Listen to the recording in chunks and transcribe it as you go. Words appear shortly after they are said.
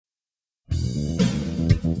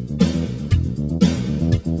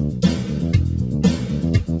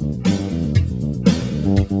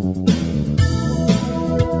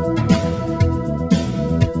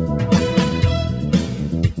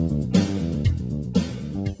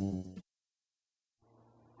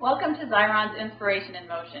Xyron's Inspiration in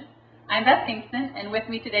Motion. I'm Beth Kingston, and with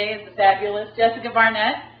me today is the fabulous Jessica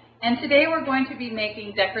Barnett, and today we're going to be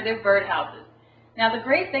making decorative birdhouses. Now the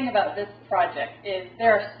great thing about this project is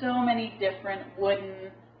there are so many different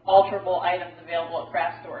wooden alterable items available at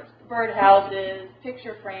craft stores. Birdhouses,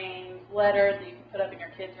 picture frames, letters that you can put up in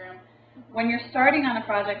your kids' room. When you're starting on a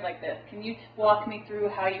project like this, can you walk me through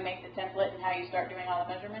how you make the template and how you start doing all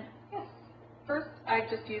the measurements? Yes. First, I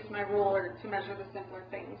just use my ruler to measure the simpler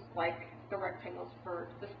things, like the rectangles for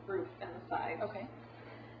the roof and the sides. Okay.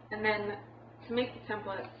 And then to make the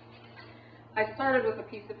template, I started with a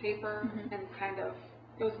piece of paper and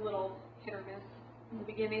it was a little hit or miss in the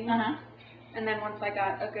beginning. And then once I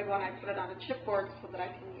got a good one, I put it on a chipboard so that I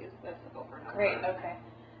can use this over and over. Great, okay.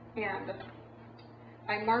 And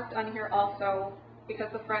I marked on here also, because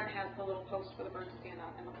the front has the little post for the bird to stand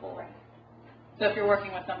on and the pole. Right. So if you're working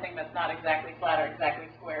with something that's not exactly flat or exactly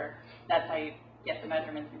square, that's how you get the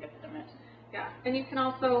measurements and get the dimensions. Yeah, and you can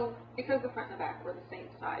also, because the front and the back were the same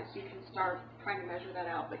size, you can start trying to measure that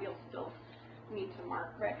out, but you'll still need to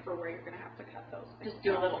mark for where you're going to have to cut those things. Just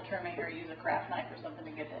do a little trimming or use a craft knife or something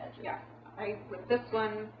to get the edges. Yeah, with this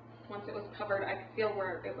one, once it was covered, I could feel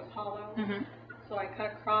where it was hollow, so I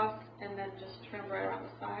cut across and then just trimmed right around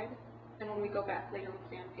the side. And when we go back later with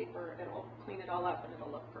sandpaper, it'll clean it all up and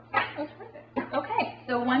it'll look perfect. That's perfect. Okay,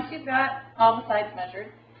 so once you've got all the sides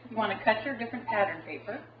measured, you want to cut your different pattern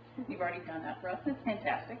paper. You've already done that for us. That's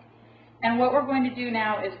fantastic. And what we're going to do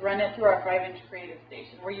now is run it through our 5-inch Creative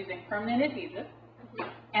station. We're using permanent adhesive.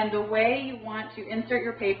 And the way you want to insert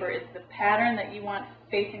your paper is the pattern that you want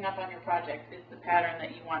facing up on your project is the pattern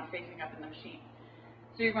that you want facing up in the machine.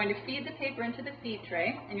 So you're going to feed the paper into the feed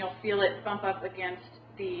tray, and you'll feel it bump up against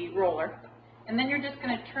the roller. And then you're just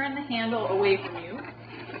going to turn the handle away from you.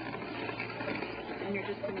 And you're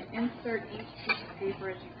just going to insert each piece of paper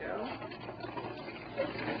as you go.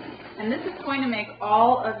 And this is going to make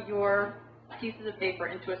all of your pieces of paper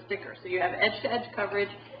into a sticker. So you have edge-to-edge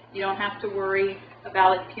coverage. You don't have to worry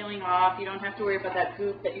about it peeling off. You don't have to worry about that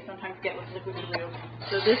goop that you sometimes get with liquid glue.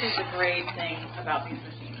 So this is the great thing about these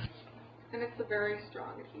machines. And it's a very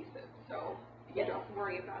strong adhesive, so you don't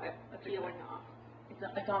worry about it peeling off.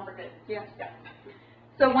 It's on for good. Yes. Yeah.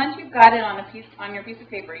 So once you've got it on your piece of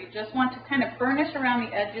paper, you just want to kind of burnish around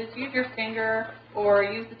the edges. Use your finger or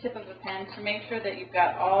use the tip of a pen to make sure that you've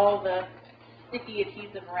got all the sticky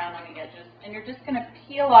adhesive around on the edges. And you're just going to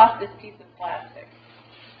peel off this piece of plastic.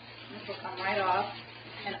 And this will come right off.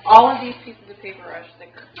 And all of these pieces of paper are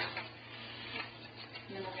stickers.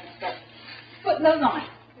 And then we're going to start putting those on.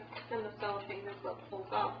 And the cellophane is what pulls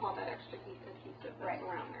off all that extra adhesive that's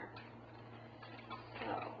around there.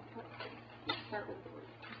 So, let's start with the roof.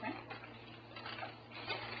 Okay.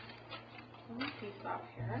 One piece off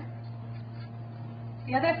here.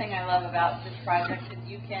 The other thing I love about this project is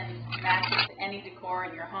you can match it to any decor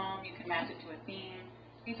in your home. You can match it to a theme.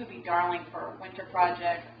 These would be darling for winter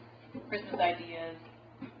projects, Christmas ideas,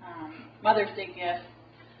 Mother's Day gifts.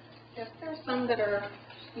 Yes, there are some that are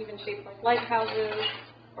even shaped like lighthouses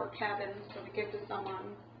or cabins, so to give to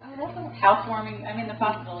someone. Oh, that's housewarming. I mean, the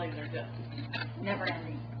possibilities are just never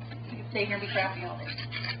ending. You can stay here and be crafty all day.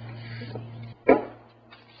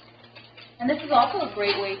 And this is also a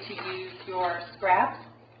great way to use your scraps,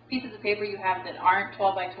 pieces of paper you have that aren't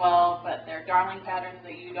 12 by 12, but they're darling patterns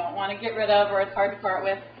that you don't want to get rid of or it's hard to part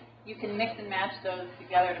with. You can mix and match those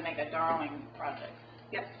together to make a darling project.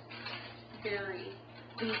 Yes, very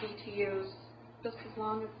easy to use. Just as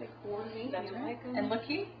long as they coordinate. That's right. Like them. And look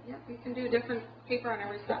cute. Yep, you can do different paper on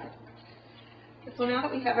every side. So now that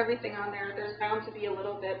we have everything on there, there's bound to be a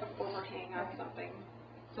little bit of overhang on something.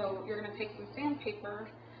 So you're going to take some sandpaper,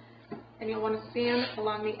 and you'll want to sand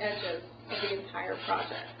along the edges of the entire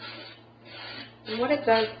project. And what it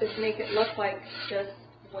does is make it look like this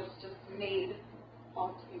was just made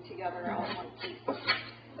all to be together all in one piece.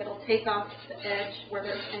 It'll take off the edge where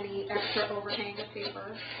there's any extra overhang of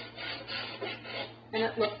paper. And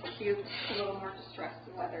it looks cute, a little more distressed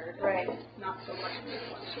and weathered. Right. Not so much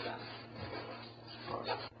once you're done.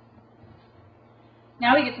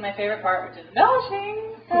 Now we get to my favorite part, which is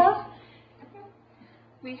embellishing stuff.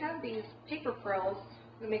 We have these paper frills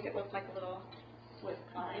that make it look like a little Swiss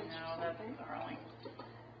cottage. I know, that's darling.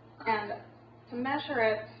 And to measure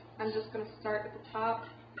it, I'm just going to start at the top,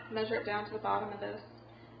 measure it down to the bottom of this.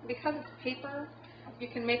 Because it's paper, you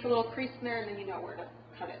can make a little crease in there and then you know where to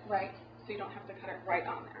cut it. Right. So you don't have to cut it right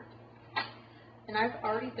on there. And I've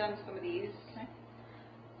already done some of these. Okay.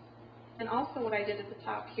 And also what I did at the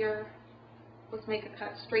top here was make a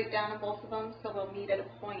cut straight down on both of them so they'll meet at a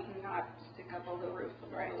point and not stick up over the roof on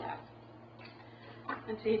the left.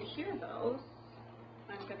 And to adhere those,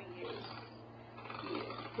 I'm going to use the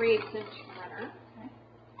 3/8" runner.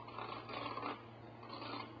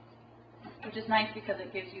 Which is nice because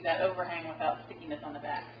it gives you that overhang without stickiness on the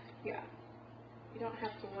back. Yeah. You don't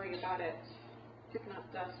have to worry about it picking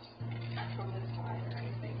up dust from this side or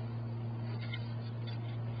anything.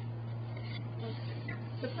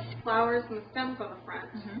 To put the flowers and the stems on the front,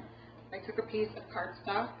 I took a piece of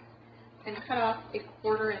cardstock and cut off a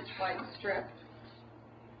 1/4 inch wide strip.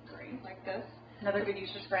 Great. Like this. Another good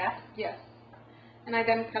use for scrap? Yes. And I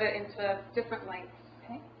then cut it into different lengths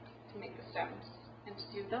to make the stems. And to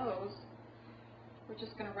do those, we're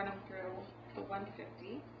just going to run them through the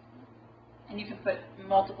 150. And you can put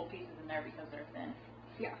multiple pieces in there because they're thin.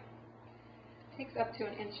 Yeah. It takes up to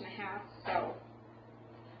 1.5 inches, so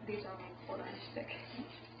these are only 1/4 inch thick.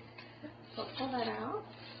 So pull that out,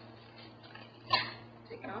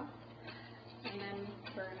 take it off, and then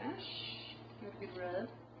burnish with good rub.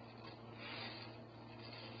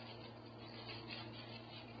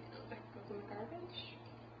 That goes in the garbage.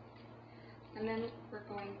 And then we're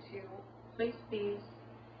going to place these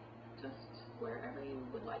just wherever you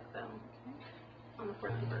would like them on the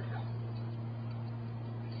front of the birdhouse.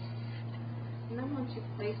 And then once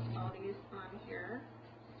you've placed all these on here,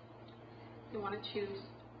 you want to choose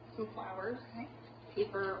some flowers,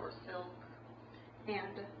 paper or silk,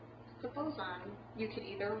 and put those on. You could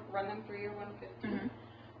either run them through your 150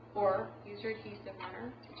 or use your adhesive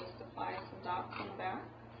runner to just apply some dots on the back.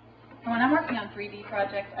 And when I'm working on 3D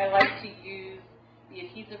projects, I like to use the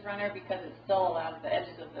adhesive runner because it still allows the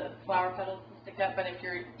edges of the flower petals to stick up. But if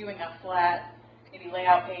you're doing a flat, maybe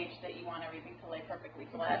layout page that you want everything to lay perfectly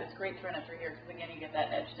flat, it's great to run it through here because again you get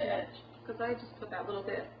that edge to edge. Because I just put that little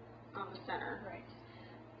bit on the center. Right.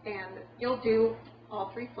 And you'll do all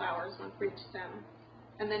 3 flowers, one for each stem.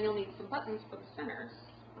 And then you'll need some buttons for the centers.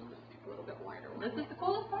 I'm going to pick a little bit wider one. This is the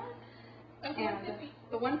coolest part. And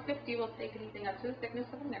the 150 will take anything up to the thickness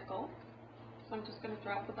of a nickel. So I'm just going to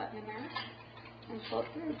drop the button in there and pull it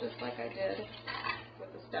through just like I did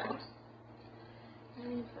with the stems.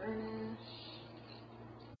 And burnish.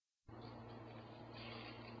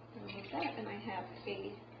 And with that, and I have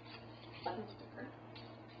a button sticker.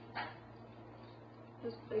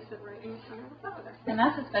 Just place it right in the center of the flower there. And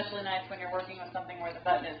that's especially nice when you're working with something where the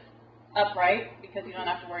button is upright because you don't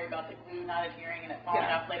have to worry about the glue not adhering and it falling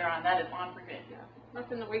off later on. That is on for good. Yeah.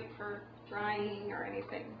 Nothing to wait for drying or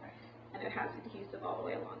anything. And it has adhesive all the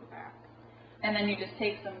way along the back. And then you just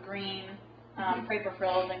take some green paper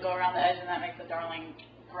frills and go around the edge, and that makes a darling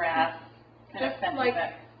grass kind of fence like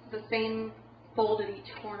effect. the same fold at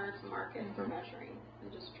each corner to mark it for measuring,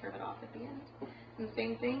 and just trim it off at the end. And the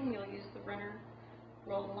same thing, you'll use the runner,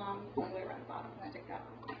 roll it along all the way around the bottom, and stick that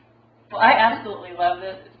on. Well, I absolutely love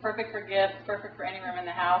this. It's perfect for gifts, perfect for any room in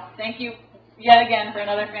the house. Thank you yet again for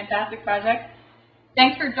another fantastic project.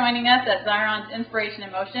 Thanks for joining us at Xyron's Inspiration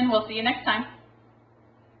in Motion. We'll see you next time.